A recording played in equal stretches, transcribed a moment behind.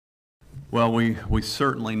Well, we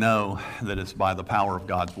certainly know that it's by the power of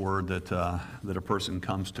God's Word that a person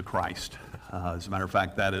comes to Christ. As a matter of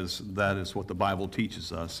fact, that is what the Bible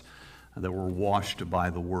teaches us, that we're washed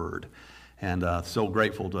by the Word. And so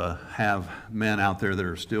grateful to have men out there that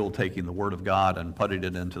are still taking the Word of God and putting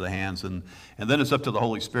it into the hands. And then it's up to the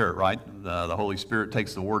Holy Spirit, right? The Holy Spirit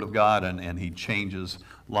takes the Word of God and He changes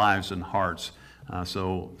lives and hearts.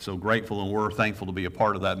 So grateful, and we're thankful to be a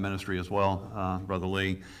part of that ministry as well, Brother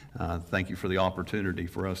Lee. Thank you for the opportunity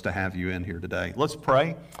for us to have you in here today. Let's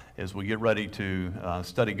pray as we get ready to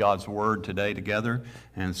study God's Word today together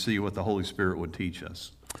and see what the Holy Spirit would teach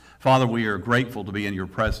us. Father, we are grateful to be in your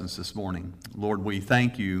presence this morning. Lord, we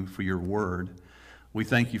thank you for your Word. We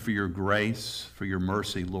thank you for your grace, for your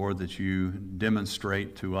mercy, Lord, that you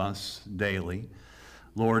demonstrate to us daily.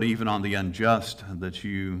 Lord, even on the unjust, that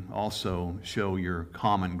you also show your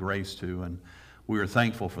common grace to, and we are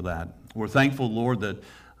thankful for that. We're thankful, Lord, that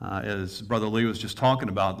as Brother Lee was just talking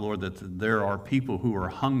about, Lord, that there are people who are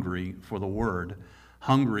hungry for the Word,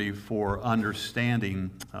 hungry for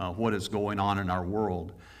understanding what is going on in our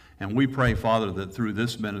world. And we pray, Father, that through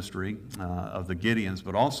this ministry of the Gideons,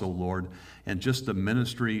 but also, Lord, and just the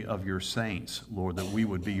ministry of your saints, Lord, that we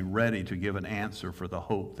would be ready to give an answer for the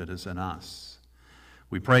hope that is in us.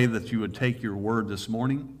 We pray that you would take your word this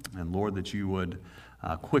morning, and Lord, that you would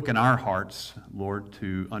quicken our hearts, Lord,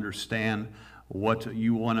 to understand what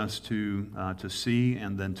you want us to see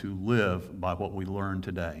and then to live by what we learn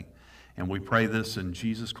today. And we pray this in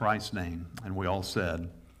Jesus Christ's name. And we all said,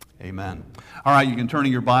 amen. All right, you can turn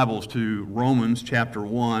in your Bibles to Romans chapter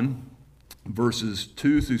 1, verses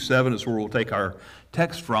 2 through 7 is where we'll take our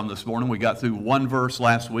text from this morning. We got through one verse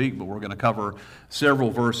last week, but we're going to cover several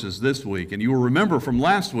verses this week. And you will remember from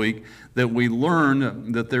last week that we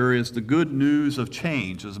learned that there is the good news of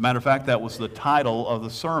change. As a matter of fact, that was the title of the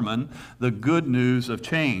sermon, The Good News of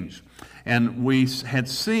Change. And we had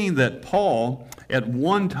seen that Paul, at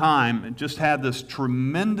one time, just had this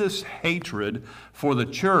tremendous hatred for the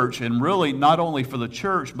church, and really not only for the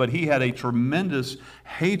church, but he had a tremendous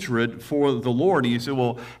hatred for the Lord. And you say,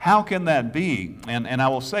 well, how can that be? And I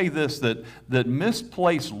will say this, that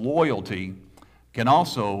misplaced loyalty can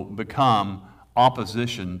also become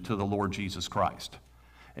opposition to the Lord Jesus Christ.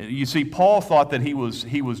 You see, Paul thought that he was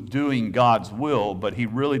doing God's will, but he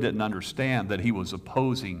really didn't understand that he was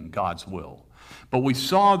opposing God's will. But we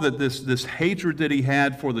saw that this hatred that he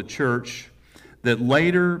had for the church, that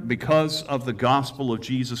later, because of the gospel of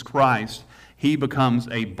Jesus Christ, he becomes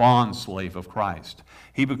a bondslave of Christ.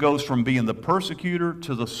 He goes from being the persecutor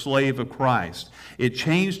to the slave of Christ. It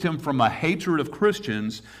changed him from a hatred of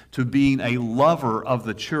Christians to being a lover of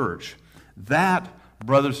the church. That,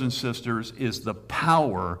 brothers and sisters, is the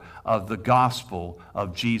power of the gospel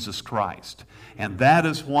of Jesus Christ. And that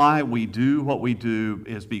is why we do what we do,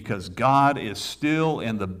 is because God is still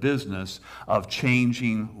in the business of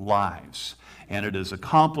changing lives. And it is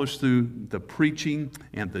accomplished through the preaching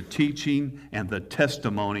and the teaching and the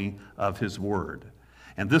testimony of His Word.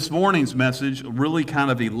 And this morning's message really kind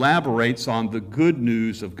of elaborates on the good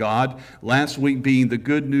news of God. Last week being the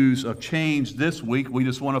good news of change. This week we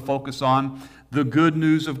just want to focus on the good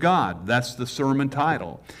news of God. That's the sermon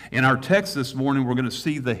title. In our text this morning, we're going to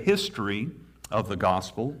see the history of the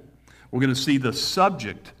gospel. We're going to see the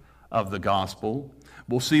subject of the gospel.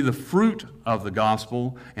 We'll see the fruit of the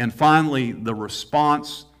gospel. And finally, the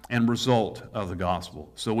response and result of the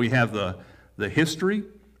gospel. So we have the history,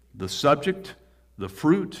 the subject, the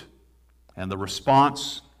fruit, and the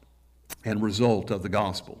response and result of the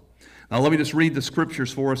gospel. Now let me just read the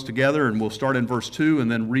scriptures for us together, and we'll start in verse 2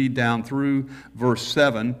 and then read down through verse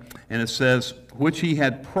 7. And it says, which he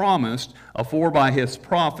had promised afore by his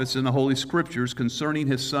prophets in the Holy Scriptures concerning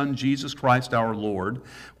his Son Jesus Christ our Lord,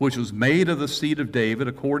 which was made of the seed of David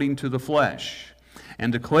according to the flesh,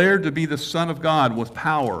 and declared to be the Son of God with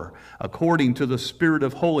power, according to the Spirit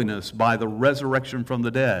of holiness, by the resurrection from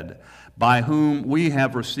the dead, by whom we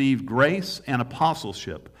have received grace and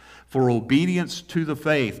apostleship, for obedience to the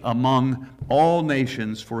faith among all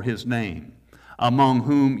nations for his name, among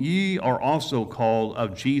whom ye are also called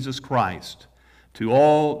of Jesus Christ. To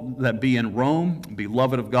all that be in Rome,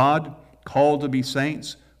 beloved of God, called to be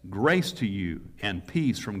saints, grace to you and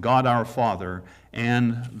peace from God our Father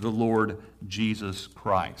and the Lord Jesus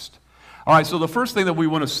Christ. All right, so the first thing that we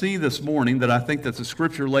want to see this morning that I think that the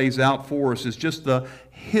Scripture lays out for us is just the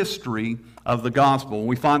history of the gospel. And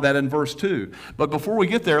we find that in verse 2. But before we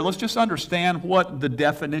get there, let's just understand what the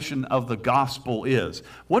definition of the gospel is.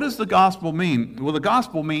 What does the gospel mean? Well, the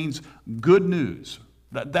gospel means good news.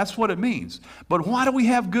 That's what it means. But why do we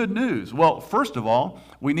have good news? Well, first of all,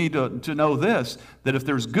 we need to know this, that if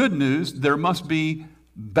there's good news, there must be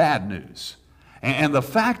bad news. And the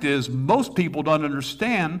fact is, most people don't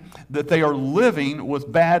understand that they are living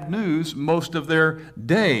with bad news most of their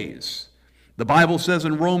days. The Bible says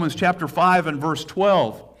in Romans chapter 5 and verse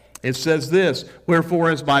 12, it says this,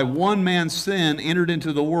 "Wherefore as by one man's sin entered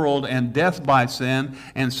into the world, and death by sin,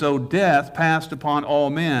 and so death passed upon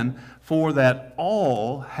all men, for that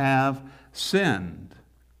all have sinned."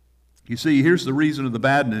 You see, here's the reason of the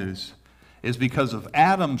bad news, is because of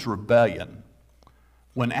Adam's rebellion.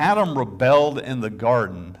 When Adam rebelled in the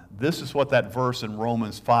garden, this is what that verse in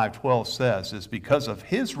Romans 5:12 says, is because of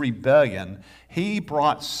his rebellion, he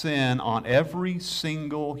brought sin on every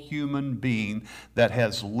single human being that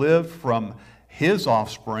has lived from his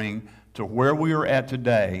offspring to where we are at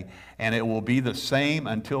today, and it will be the same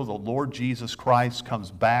until the Lord Jesus Christ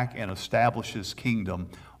comes back and establishes his kingdom.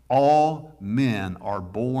 All men are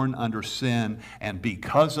born under sin, and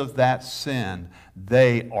because of that sin,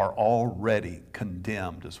 they are already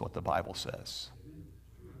condemned, is what the Bible says.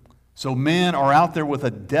 So men are out there with a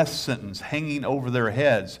death sentence hanging over their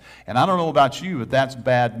heads. And I don't know about you, but that's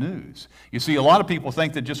bad news. You see, a lot of people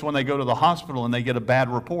think that just when they go to the hospital and they get a bad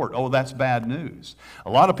report, oh, that's bad news. A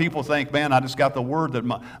lot of people think, man, I just got the word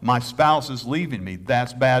that my spouse is leaving me.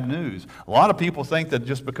 That's bad news. A lot of people think that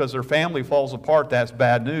just because their family falls apart, that's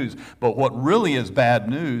bad news. But what really is bad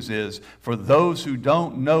news is for those who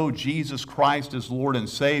don't know Jesus Christ as Lord and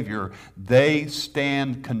Savior, they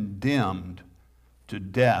stand condemned to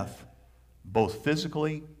death, both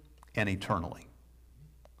physically and eternally.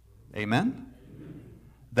 Amen?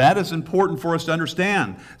 That is important for us to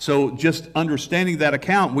understand. So just understanding that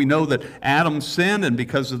account, we know that Adam sinned, and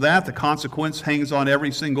because of that, the consequence hangs on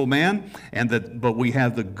every single man. But we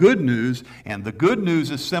have the good news, and the good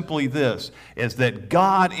news is simply this, is that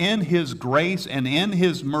God in His grace and in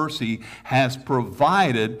His mercy has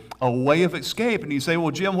provided a way of escape. And you say,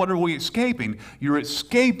 well, Jim, what are we escaping? You're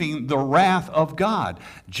escaping the wrath of God.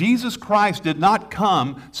 Jesus Christ did not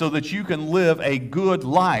come so that you can live a good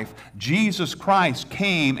life. Jesus Christ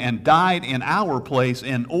came and died in our place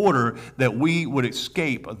in order that we would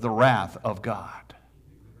escape the wrath of God.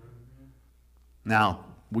 Now,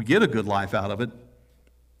 we get a good life out of it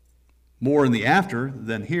more in the after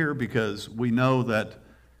than here, because we know that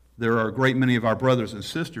there are a great many of our brothers and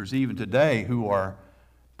sisters even today who are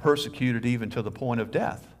persecuted even to the point of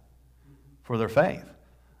death for their faith.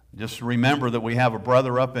 Just remember that we have a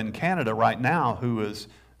brother up in Canada right now who is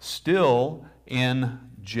still in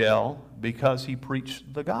jail because he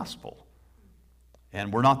preached the gospel.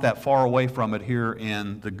 And we're not that far away from it here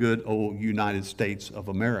in the good old United States of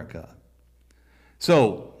America.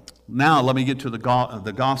 So now let me get to the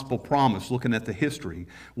gospel promise, looking at the history.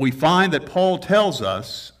 We find that Paul tells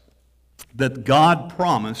us that God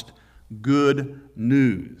promised good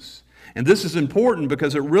news. And this is important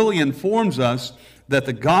because it really informs us that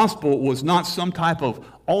the gospel was not some type of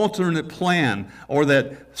alternate plan, or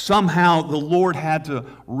that somehow the Lord had to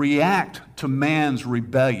react to man's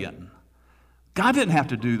rebellion. God didn't have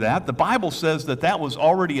to do that. The Bible says that that was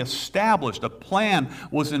already established. A plan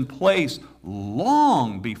was in place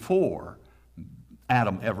long before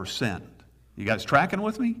Adam ever sinned. You guys tracking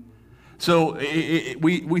with me? So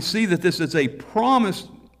we see that this is a promised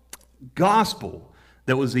gospel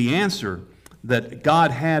that was the answer that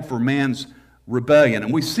God had for man's rebellion.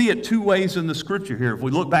 And we see it two ways in the scripture here. If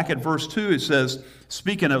we look back at verse 2, it says,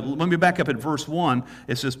 let me back up at verse 1.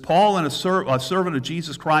 It says, Paul, and a servant of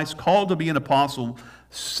Jesus Christ, called to be an apostle,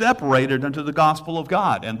 separated unto the gospel of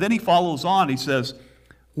God. And then he follows on, he says,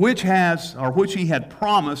 which he had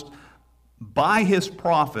promised by his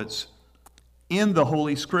prophets in the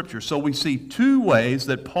Holy Scripture. So we see two ways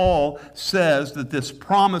that Paul says that this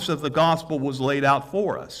promise of the gospel was laid out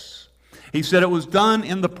for us. He said it was done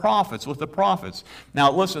in the prophets, with the prophets.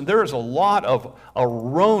 Now listen, there is a lot of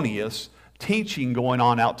erroneous teaching going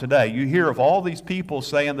on out today. You hear of all these people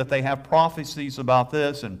saying that they have prophecies about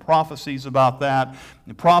this and prophecies about that,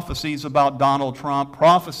 and prophecies about Donald Trump,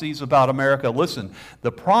 prophecies about America. Listen,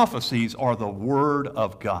 the prophecies are the Word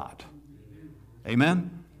of God.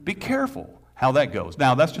 Amen? Be careful how that goes.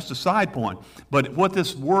 Now, that's just a side point. But what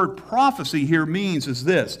this word prophecy here means is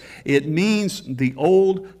this. It means the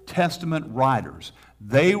Old Testament writers.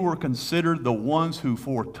 They were considered the ones who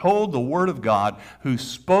foretold the Word of God, who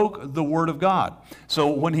spoke the Word of God.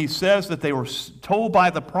 So when he says that they were told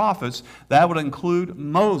by the prophets, that would include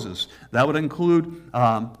Moses. That would include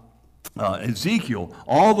Ezekiel.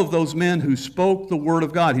 All of those men who spoke the Word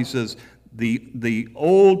of God. He says, the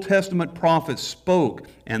Old Testament prophets spoke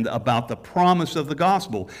and about the promise of the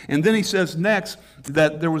gospel. And then he says next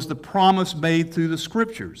that there was the promise made through the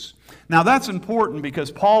Scriptures. Now that's important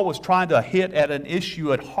because Paul was trying to hit at an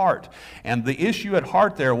issue at heart. And the issue at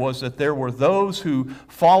heart there was that there were those who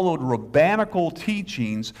followed rabbinical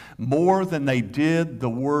teachings more than they did the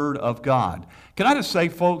Word of God. Can I just say,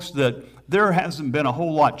 folks, that there hasn't been a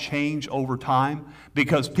whole lot change over time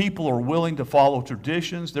because people are willing to follow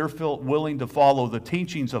traditions. They're willing to follow the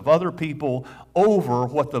teachings of other people over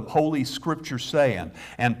what the Holy Scripture's saying.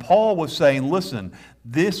 And Paul was saying, listen,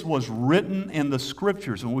 this was written in the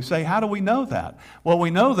Scriptures. And we say, how do we know that? Well, we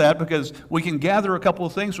know that because we can gather a couple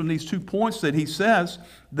of things from these 2 points that he says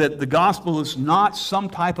that the gospel is not some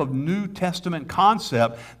type of New Testament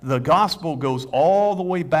concept. The gospel goes all the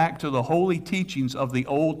way back to the holy teachings of the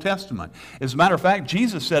Old Testament. As a matter of fact,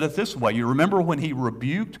 Jesus said it this way. You remember when he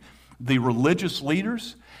rebuked the religious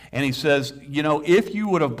leaders? And he says, you know, if you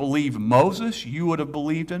would have believed Moses, you would have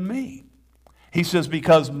believed in me. He says,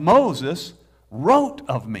 because Moses wrote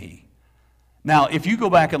of me. Now, if you go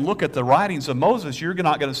back and look at the writings of Moses, you're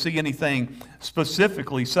not going to see anything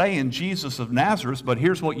specifically saying Jesus of Nazareth, but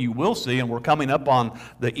here's what you will see, and we're coming up on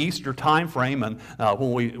the Easter time frame, and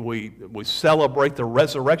when we celebrate the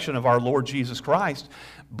resurrection of our Lord Jesus Christ.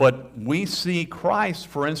 But we see Christ,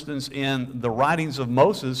 for instance, in the writings of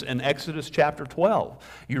Moses in Exodus chapter 12.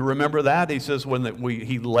 You remember that? He says when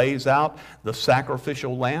he lays out the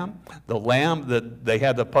sacrificial lamb, the lamb that they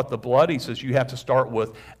had to put the blood, he says you have to start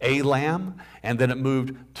with a lamb, and then it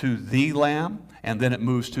moved to the lamb, and then it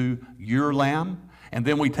moves to your lamb. And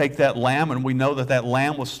then we take that lamb, and we know that that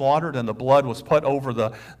lamb was slaughtered, and the blood was put over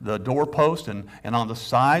the doorpost and on the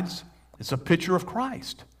sides. It's a picture of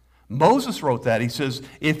Christ. Moses wrote that. He says,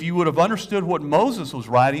 if you would have understood what Moses was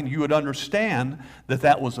writing, you would understand that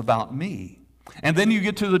that was about me. And then you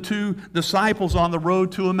get to the 2 disciples on the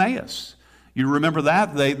road to Emmaus. You remember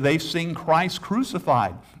that? They've seen Christ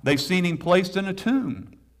crucified. They've seen him placed in a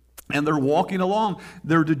tomb. And they're walking along.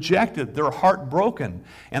 They're dejected. They're heartbroken.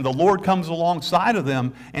 And the Lord comes alongside of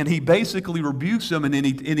them, and he basically rebukes them, and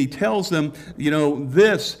he tells them, you know,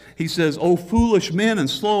 this. He says, "O foolish men and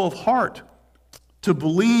slow of heart, to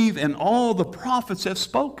believe in all the prophets have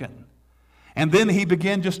spoken." And then he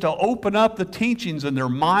began just to open up the teachings, and their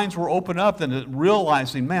minds were opened up, and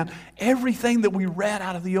realizing, man, everything that we read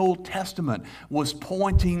out of the Old Testament was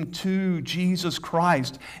pointing to Jesus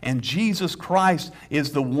Christ. And Jesus Christ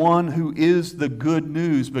is the one who is the good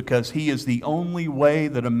news, because he is the only way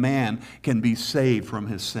that a man can be saved from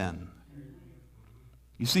his sin.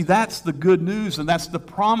 You see, that's the good news, and that's the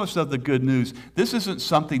promise of the good news. This isn't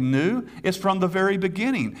something new. It's from the very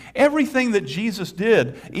beginning. Everything that Jesus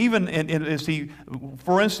did, even as he,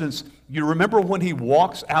 for instance, you remember when he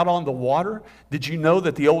walks out on the water? Did you know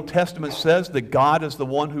that the Old Testament says that God is the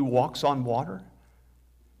one who walks on water?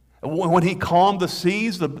 When he calmed the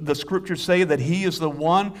seas, the scriptures say that he is the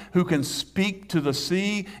one who can speak to the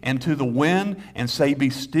sea and to the wind and say,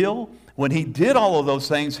 "Be still." When he did all of those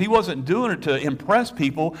things, he wasn't doing it to impress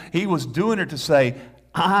people. He was doing it to say,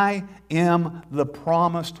 I am the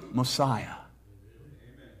promised Messiah.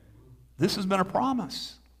 Amen. This has been a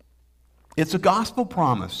promise. It's a gospel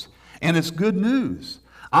promise, and it's good news.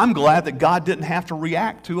 I'm glad that God didn't have to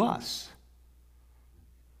react to us.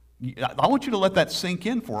 I want you to let that sink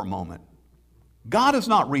in for a moment. God is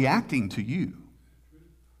not reacting to you.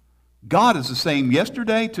 God is the same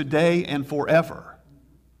yesterday, today, and forever.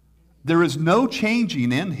 There is no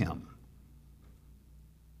changing in him.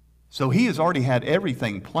 So he has already had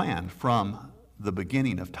everything planned from the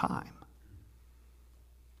beginning of time.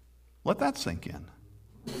 Let that sink in.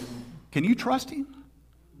 Can you trust him?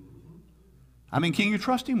 I mean, can you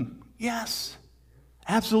trust him? Yes.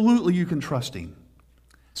 Absolutely you can trust him.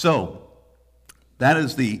 So, that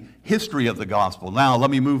is the history of the gospel. Now, let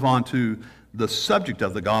me move on to the subject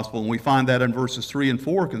of the gospel, and we find that in verses 3 and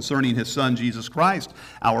 4 concerning his son Jesus Christ,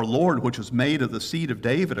 our Lord, which was made of the seed of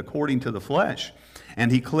David according to the flesh.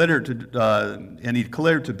 And he declared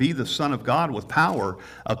to be the Son of God with power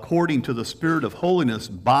according to the Spirit of holiness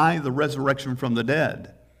by the resurrection from the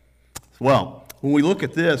dead. Well, when we look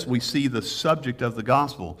at this, we see the subject of the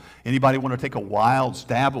gospel. Anybody want to take a wild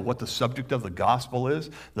stab at what the subject of the gospel is?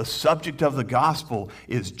 The subject of the gospel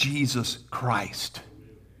is Jesus Christ.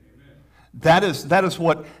 That is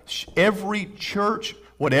what every church,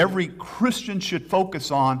 what every Christian should focus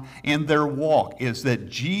on in their walk, is that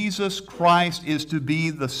Jesus Christ is to be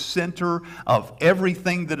the center of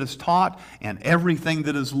everything that is taught and everything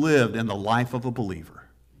that is lived in the life of a believer.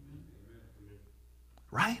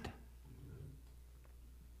 Right?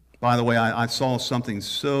 By the way, I saw something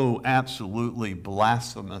so absolutely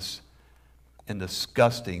blasphemous and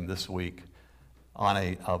disgusting this week on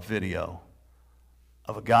a video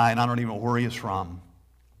of a guy, and I don't even know where he is from,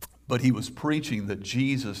 but he was preaching that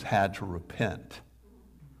Jesus had to repent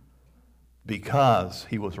because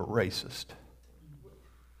he was a racist.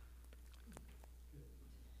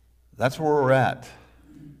 That's where we're at.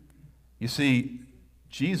 You see,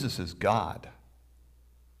 Jesus is God.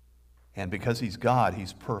 And because he's God,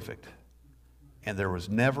 he's perfect. And there was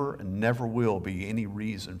never and never will be any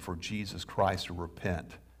reason for Jesus Christ to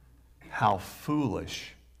repent. How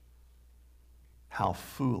foolish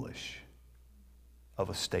of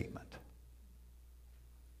a statement.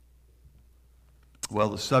 Well,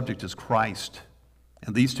 the subject is Christ.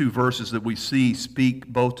 And these two verses that we see speak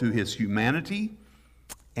both to his humanity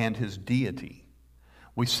and his deity.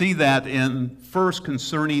 We see that in first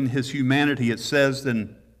concerning his humanity. It says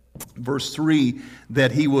in verse 3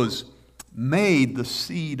 that he was made the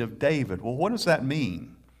seed of David. Well, what does that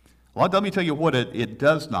mean? Well, let me tell you what it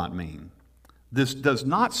does not mean. This does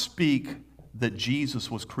not speak that Jesus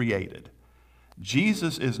was created.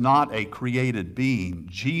 Jesus is not a created being.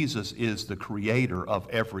 Jesus is the creator of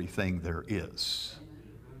everything there is.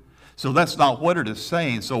 So that's not what it is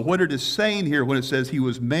saying. So what it is saying here when it says he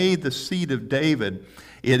was made the seed of David,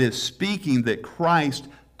 it is speaking that Christ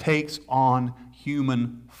takes on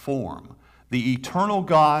human form. The eternal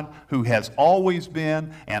God who has always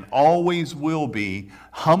been and always will be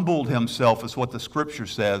humbled himself, is what the scripture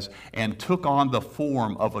says, and took on the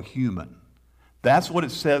form of a human. That's what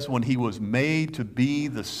it says when he was made to be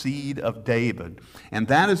the seed of David. And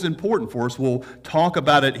that is important for us. We'll talk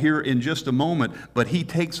about it here in just a moment. But he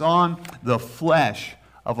takes on the flesh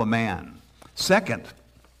of a man. Second,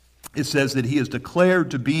 it says that he is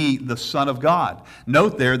declared to be the Son of God.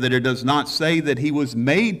 Note there that it does not say that he was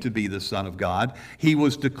made to be the Son of God. He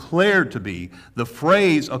was declared to be. The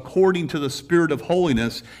phrase, according to the Spirit of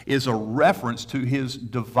holiness, is a reference to his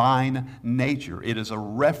divine nature. It is a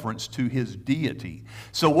reference to his deity.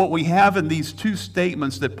 So what we have in these two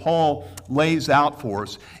statements that Paul lays out for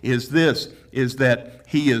us is this, is that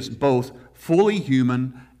he is both fully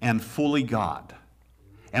human and fully God.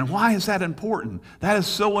 And why is that important? That is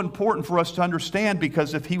so important for us to understand,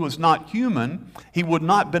 because if he was not human, he would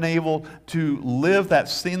not have been able to live that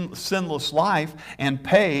sinless life and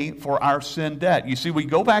pay for our sin debt. You see, we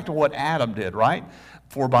go back to what Adam did, right?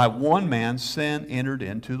 For by one man sin entered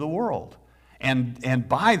into the world. And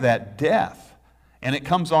by that death, and it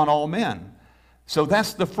comes on all men. So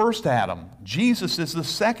that's the first Adam. Jesus is the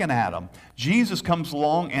second Adam. Jesus comes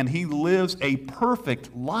along and he lives a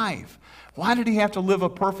perfect life. Why did he have to live a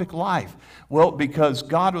perfect life? Well, because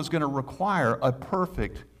God was going to require a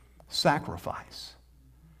perfect sacrifice.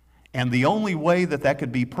 And the only way that that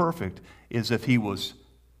could be perfect is if he was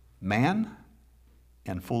man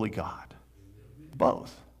and fully God.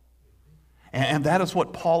 Both. And that is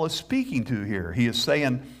what Paul is speaking to here. He is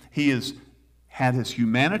saying he had his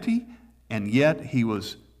humanity, and yet he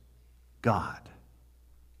was God.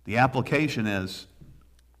 The application is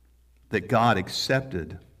that God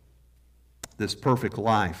accepted this perfect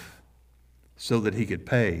life so that he could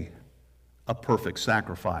pay a perfect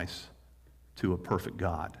sacrifice to a perfect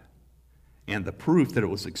God. And the proof that it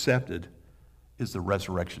was accepted is the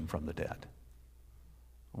resurrection from the dead.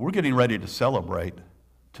 We're getting ready to celebrate,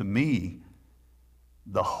 to me,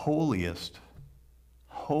 the holiest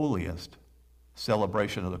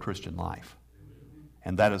celebration of the Christian life.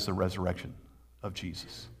 And that is the resurrection of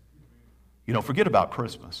Jesus. You know, forget about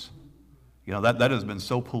Christmas. You know, that has been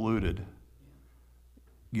so polluted,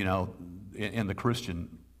 you know, in the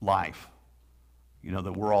Christian life. You know,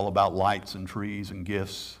 that we're all about lights and trees and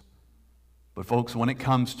gifts. But folks, when it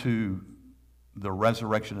comes to the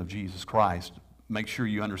resurrection of Jesus Christ, make sure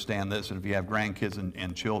you understand this. And if you have grandkids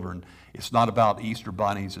and children, it's not about Easter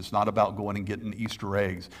bunnies. It's not about going and getting Easter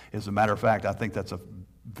eggs. As a matter of fact, I think that's a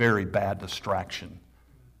very bad distraction.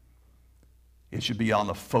 It should be on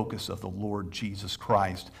the focus of the Lord Jesus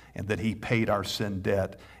Christ, and that he paid our sin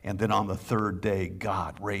debt, and then on the third day,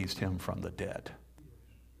 God raised him from the dead.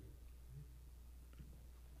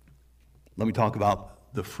 Let me talk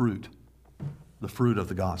about the fruit of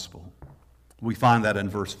the gospel. We find that in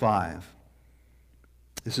verse 5.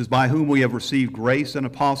 This is by whom we have received grace and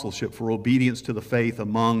apostleship for obedience to the faith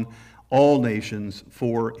among all nations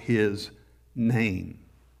for his name.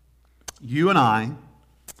 You and I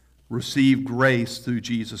receive grace through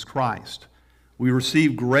Jesus Christ. We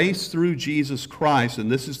receive grace through Jesus Christ, and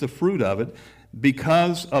this is the fruit of it,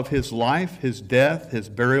 because of his life, his death, his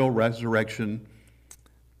burial, resurrection.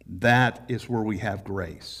 That is where we have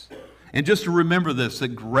grace. And just to remember this, that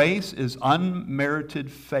grace is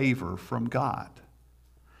unmerited favor from God.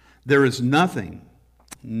 There is nothing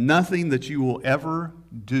Nothing that you will ever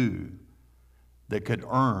do that could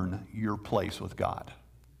earn your place with God.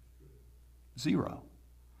 Zero.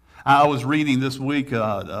 I was reading this week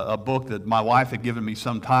a book that my wife had given me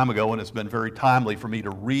some time ago, and it's been very timely for me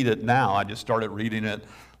to read it now. I just started reading it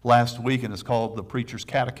last week, and it's called The Preacher's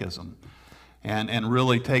Catechism, and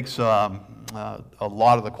really takes a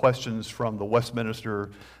lot of the questions from the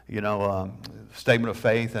Westminster, statement of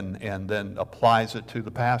faith, and then applies it to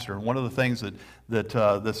the pastor. And one of the things that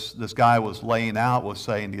this guy was laying out was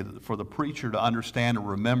saying for the preacher to understand and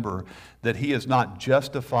remember that he is not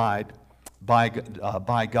justified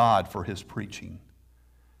by God for his preaching,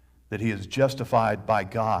 that he is justified by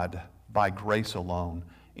God by grace alone,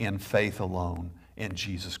 in faith alone, in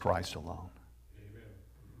Jesus Christ alone. Amen.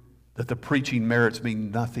 That the preaching merits mean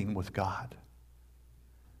nothing with God.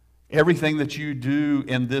 Everything that you do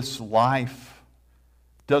in this life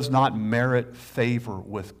does not merit favor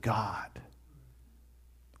with God.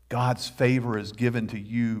 God's favor is given to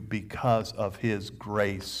you because of His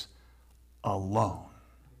grace alone.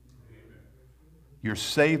 You're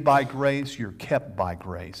saved by grace, you're kept by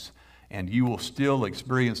grace, and you will still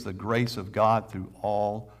experience the grace of God through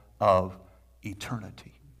all of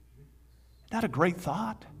eternity. Isn't that a great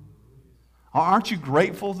thought? Aren't you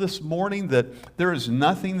grateful this morning that there is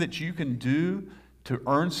nothing that you can do to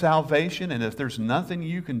earn salvation? And if there's nothing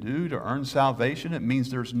you can do to earn salvation, it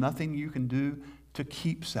means there's nothing you can do to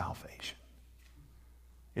keep salvation.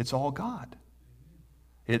 It's all God.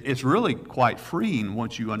 It's really quite freeing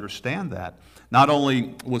once you understand that. Not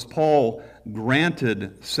only was Paul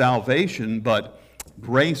granted salvation, but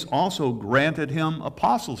grace also granted him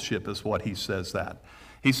apostleship, is what he says that.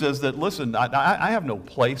 He says that, listen, I have no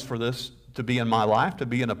place for this to be in my life, to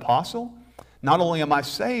be an apostle. Not only am I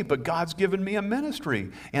saved, but God's given me a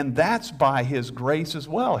ministry, and that's by His grace as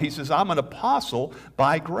well. He says, I'm an apostle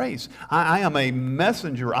by grace. I am a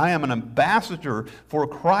messenger. I am an ambassador for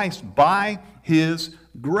Christ by His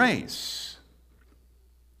grace.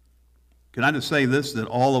 Can I just say this, that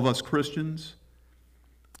all of us Christians,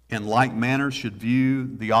 in like manner, should view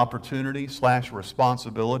the opportunity /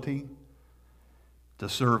 responsibility to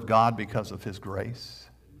serve God because of His grace?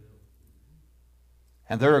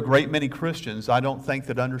 And there are a great many Christians, I don't think,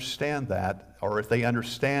 that understand that, or if they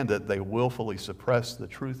understand it, they willfully suppress the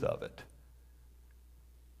truth of it.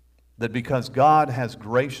 That because God has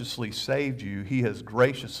graciously saved you, He has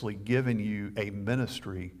graciously given you a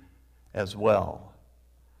ministry as well.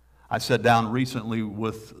 I sat down recently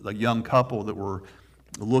with a young couple that were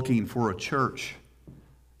looking for a church,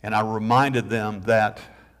 and I reminded them that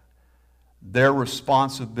their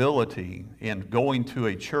responsibility in going to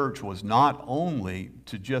a church was not only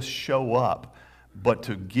to just show up, but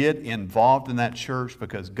to get involved in that church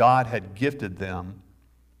because God had gifted them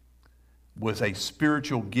with a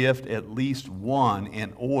spiritual gift, at least one,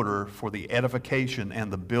 in order for the edification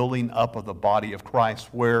and the building up of the body of Christ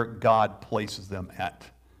where God places them at.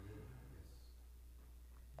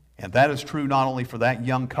 And that is true not only for that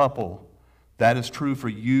young couple, that is true for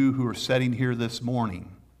you who are sitting here this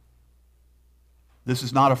morning. This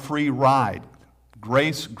is not a free ride.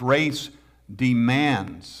 Grace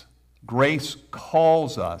demands. Grace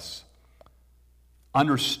calls us.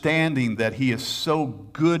 Understanding that He is so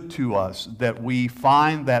good to us that we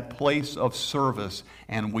find that place of service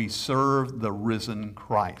and we serve the risen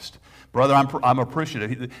Christ. Brother, I'm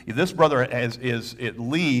appreciative. This brother is at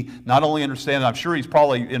Lee, not only understands, I'm sure he's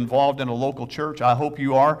probably involved in a local church. I hope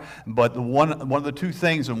you are. But one of the two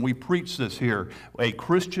things, and we preach this here, a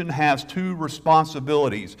Christian has two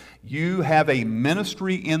responsibilities. You have a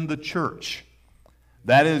ministry in the church.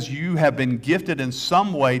 That is, you have been gifted in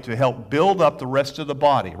some way to help build up the rest of the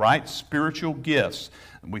body, right? Spiritual gifts.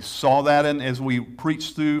 We saw that as we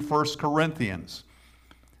preached through 1 Corinthians.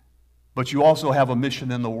 But you also have a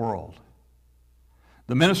mission in the world.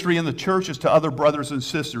 The ministry in the church is to other brothers and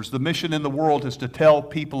sisters. The mission in the world is to tell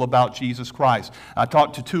people about Jesus Christ. I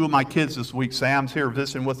talked to two of my kids this week. Sam's here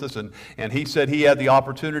visiting with us, and he said he had the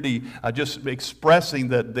opportunity just expressing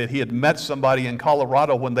that he had met somebody in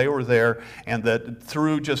Colorado when they were there, and that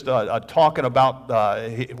through just talking about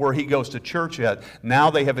where he goes to church at,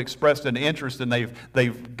 now they have expressed an interest, and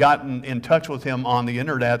they've gotten in touch with him on the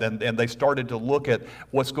internet, and they started to look at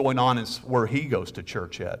what's going on where he goes to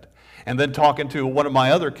church at. And then talking to one of my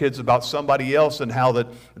other kids about somebody else and how that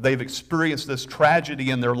they've experienced this tragedy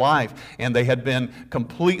in their life and they had been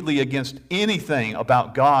completely against anything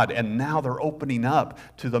about God, and now they're opening up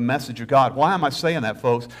to the message of God. Why am I saying that,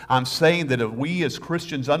 folks? I'm saying that if we as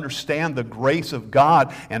Christians understand the grace of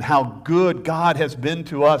God and how good God has been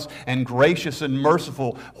to us and gracious and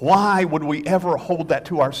merciful, why would we ever hold that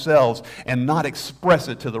to ourselves and not express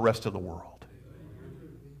it to the rest of the world?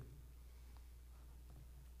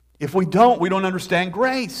 If we don't understand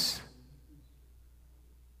grace.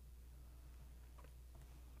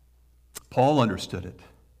 Paul understood it.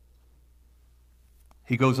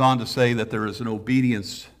 He goes on to say that there is an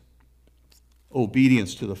obedience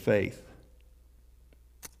to the faith.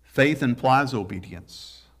 Faith implies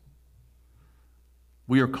obedience.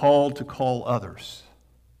 We are called to call others.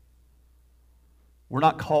 We're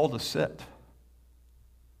not called to sit.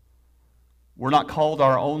 We're not called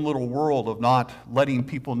our own little world of not letting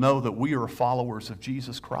people know that we are followers of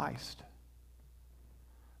Jesus Christ.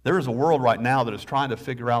 There is a world right now that is trying to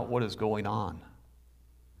figure out what is going on.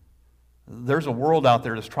 There's a world out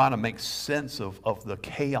there that's trying to make sense of the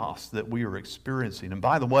chaos that we are experiencing. And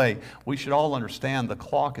by the way, we should all understand the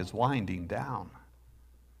clock is winding down.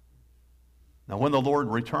 Now, when the Lord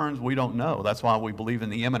returns, we don't know. That's why we believe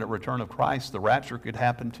in the imminent return of Christ. The rapture could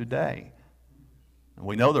happen today. And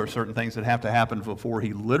we know there are certain things that have to happen before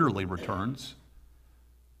He literally returns.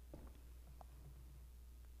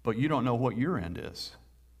 But you don't know what your end is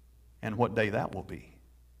and what day that will be.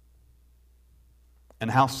 And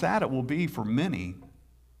how sad it will be for many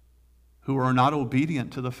who are not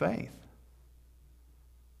obedient to the faith.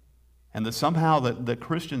 And that somehow that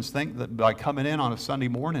Christians think that by coming in on a Sunday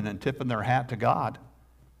morning and tipping their hat to God,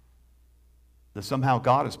 that somehow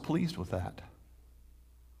God is pleased with that.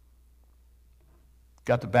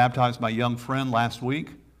 Got to baptize my young friend last week.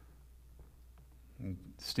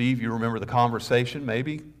 Steve, you remember the conversation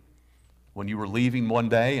maybe when you were leaving one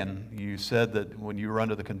day and you said that when you were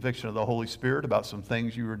under the conviction of the Holy Spirit about some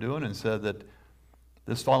things you were doing, and said that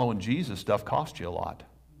this following Jesus stuff cost you a lot.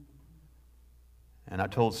 And I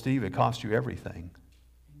told Steve it cost you everything.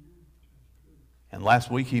 And last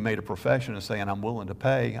week he made a profession of saying, I'm willing to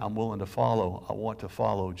pay, I'm willing to follow, I want to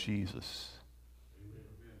follow Jesus.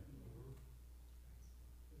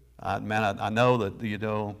 I know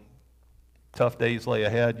that, tough days lay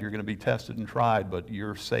ahead. You're going to be tested and tried, but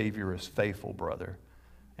your Savior is faithful, brother,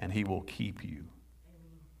 and He will keep you.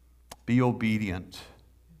 Be obedient.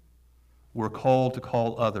 We're called to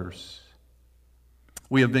call others.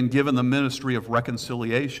 We have been given the ministry of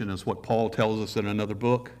reconciliation, is what Paul tells us in another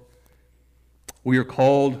book. We are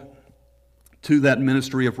called to that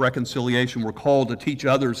ministry of reconciliation. We're called to teach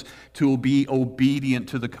others to be obedient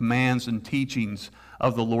to the commands and teachings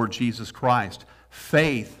of the Lord Jesus Christ.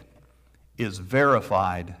 Faith is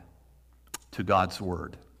verified to God's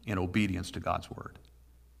Word, in obedience to God's Word.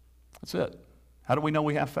 That's it. How do we know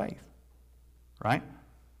we have faith? Right?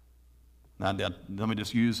 Now, let me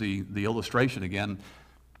just use the illustration again.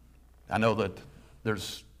 I know that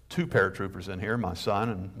there's two paratroopers in here, my son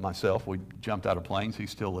and myself. We jumped out of planes. He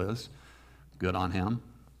still is. Good on him.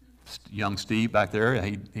 Young Steve back there,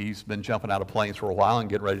 he's been jumping out of planes for a while and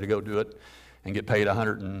getting ready to go do it and get paid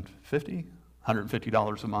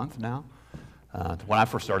 $150 a month now. When I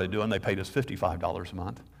first started doing, they paid us $55 a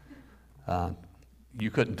month.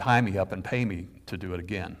 You couldn't tie me up and pay me to do it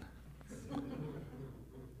again.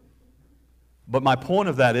 But my point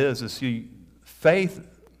of that is see, faith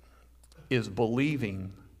is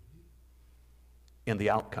believing in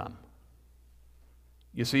the outcome.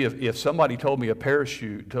 You see, if somebody told me to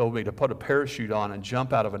put a parachute on and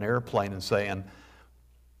jump out of an airplane and saying,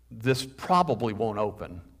 this probably won't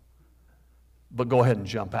open, but go ahead and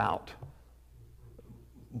jump out.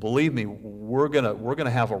 Believe me, we're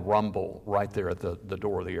gonna have a rumble right there at the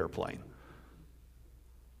door of the airplane.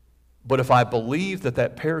 But if I believe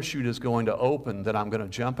that parachute is going to open, then I'm going to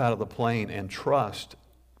jump out of the plane and trust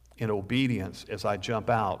in obedience as I jump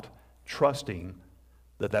out, trusting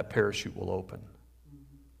that parachute will open.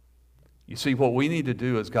 You see, what we need to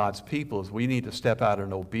do as God's people is we need to step out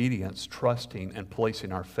in obedience, trusting and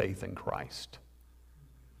placing our faith in Christ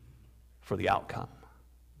for the outcome.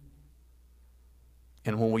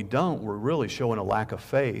 And when we don't, we're really showing a lack of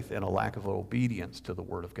faith and a lack of obedience to the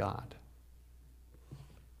Word of God.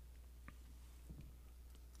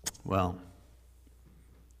 Well,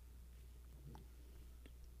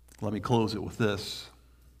 let me close it with this.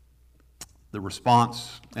 The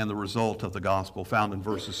response and the result of the gospel found in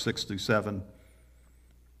verses 6 through 7.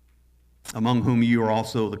 Among whom you are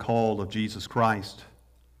also the called of Jesus Christ.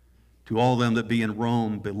 To all them that be in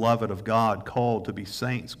Rome, beloved of God, called to be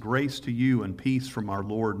saints, grace to you and peace from our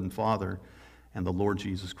Lord and Father and the Lord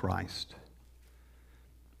Jesus Christ.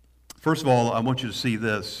 First of all, I want you to see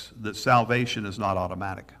this, that salvation is not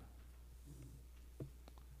automatic.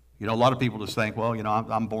 A lot of people just think, well,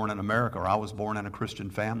 I'm born in America, or I was born in a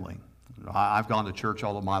Christian family. I've gone to church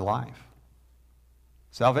all of my life.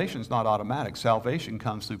 Salvation is not automatic. Salvation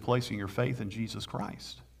comes through placing your faith in Jesus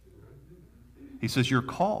Christ. He says you're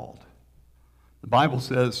called. The Bible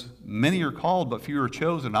says, many are called, but few are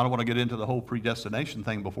chosen. I don't want to get into the whole predestination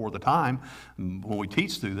thing before the time when we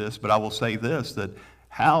teach through this, but I will say this, that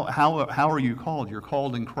how are you called? You're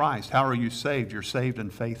called in Christ. How are you saved? You're saved in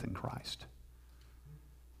faith in Christ.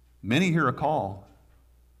 Many hear a call,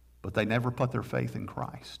 but they never put their faith in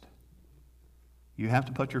Christ. You have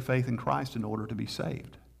to put your faith in Christ in order to be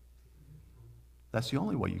saved. That's the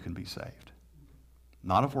only way you can be saved.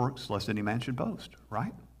 Not of works, lest any man should boast,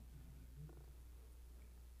 right?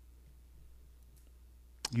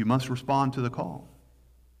 You must respond to the call.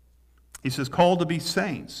 He says, called to be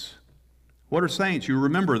saints. What are saints? You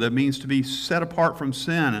remember that means to be set apart from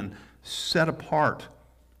sin and set apart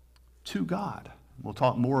to God. We'll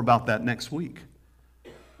talk more about that next week.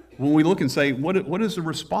 When we look and say, what is the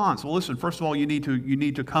response? Well, listen, first of all, you need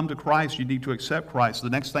to come to Christ. You need to accept Christ. The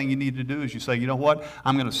next thing you need to do is you say, you know what?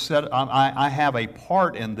 I have a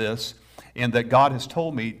part in this, and that God has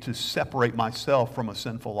told me to separate myself from a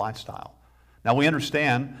sinful lifestyle. Now, we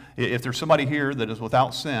understand, if there's somebody here that is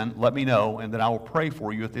without sin, let me know, and then I will pray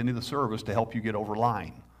for you at the end of the service to help you get over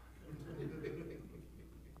lying.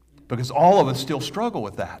 Because all of us still struggle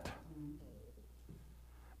with that.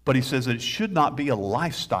 But he says that it should not be a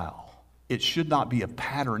lifestyle. It should not be a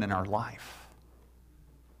pattern in our life.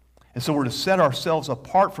 And so we're to set ourselves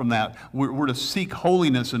apart from that. We're to seek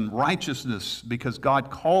holiness and righteousness because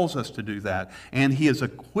God calls us to do that, and he has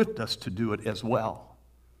equipped us to do it as well.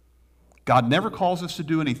 God never calls us to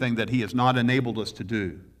do anything that he has not enabled us to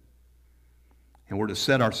do. And we're to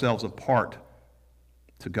set ourselves apart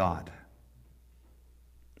to God.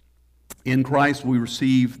 In Christ, we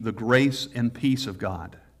receive the grace and peace of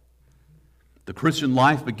God. The Christian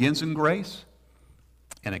life begins in grace,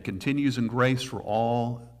 and it continues in grace for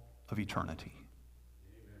all of eternity.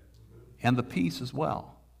 And the peace as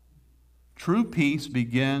well. True peace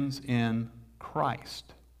begins in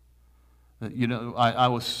Christ. You know, I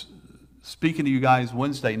was speaking to you guys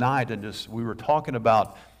Wednesday night, and we were talking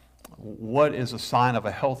about what is a sign of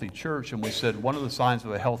a healthy church, and we said one of the signs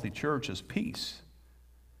of a healthy church is peace.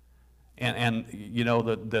 And you know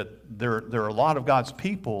that there are a lot of God's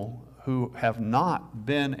people who have not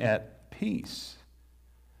been at peace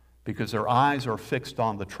because their eyes are fixed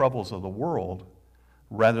on the troubles of the world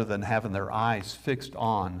rather than having their eyes fixed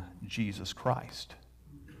on Jesus Christ.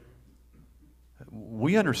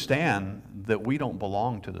 We understand that we don't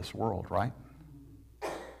belong to this world, right?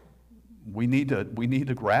 We need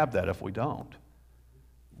to grab that if we don't.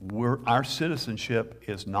 Our citizenship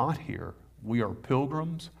is not here. We are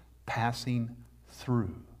pilgrims passing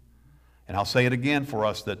through. And I'll say it again for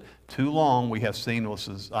us that too long we have seen this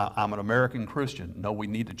as, I'm an American Christian. No, we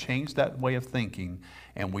need to change that way of thinking,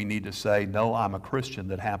 and we need to say, no, I'm a Christian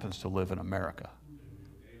that happens to live in America.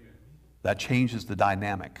 Amen. That changes the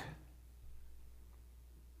dynamic.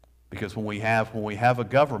 Because when we have a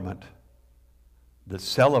government that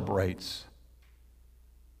celebrates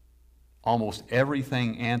almost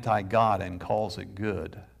everything anti-God and calls it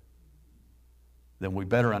good, then we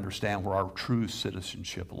better understand where our true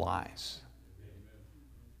citizenship lies.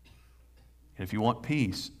 And if you want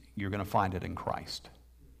peace, you're going to find it in Christ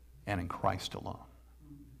and in Christ alone.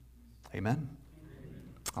 Amen?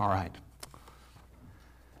 All right.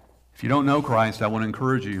 If you don't know Christ, I want to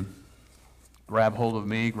encourage you, grab hold of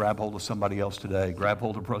me, grab hold of somebody else today, grab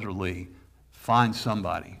hold of Brother Lee, find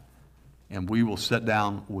somebody, and we will sit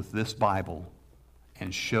down with this Bible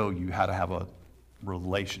and show you how to have a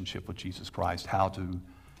relationship with Jesus Christ, how to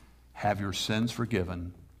have your sins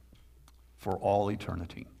forgiven for all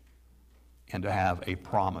eternity, and to have a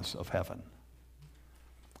promise of heaven.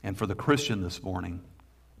 And for the Christian this morning,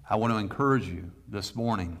 I want to encourage you this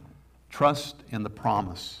morning, trust in the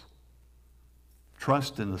promise.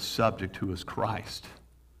 Trust in the subject who is Christ.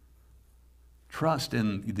 Trust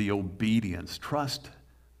in the obedience. Trust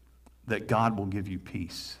that God will give you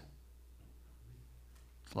peace.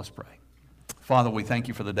 Let's pray. Father, we thank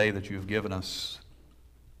you for the day that you have given us.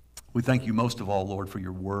 We thank you most of all, Lord, for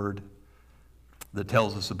your word that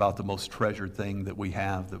tells us about the most treasured thing that we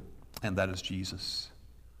have, and that is Jesus.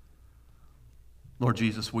 Lord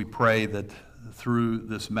Jesus, we pray that through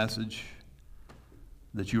this message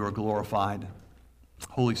that you are glorified.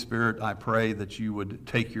 Holy Spirit, I pray that you would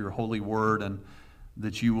take your holy word and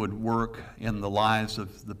that you would work in the lives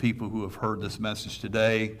of the people who have heard this message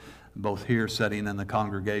today, both here sitting in the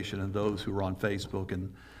congregation and those who are on Facebook.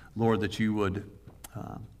 And Lord, that you would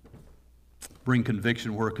bring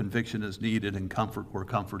conviction where conviction is needed and comfort where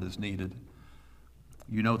comfort is needed.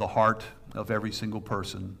 You know the heart of every single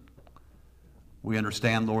person. We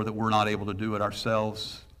understand, Lord, that we're not able to do it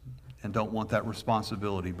ourselves and don't want that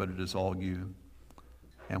responsibility, but it is all you.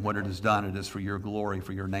 And when it is done, it is for your glory,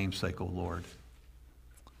 for your name's sake, O Lord.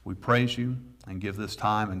 We praise you and give this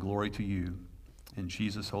time and glory to you. In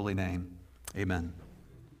Jesus' holy name, amen.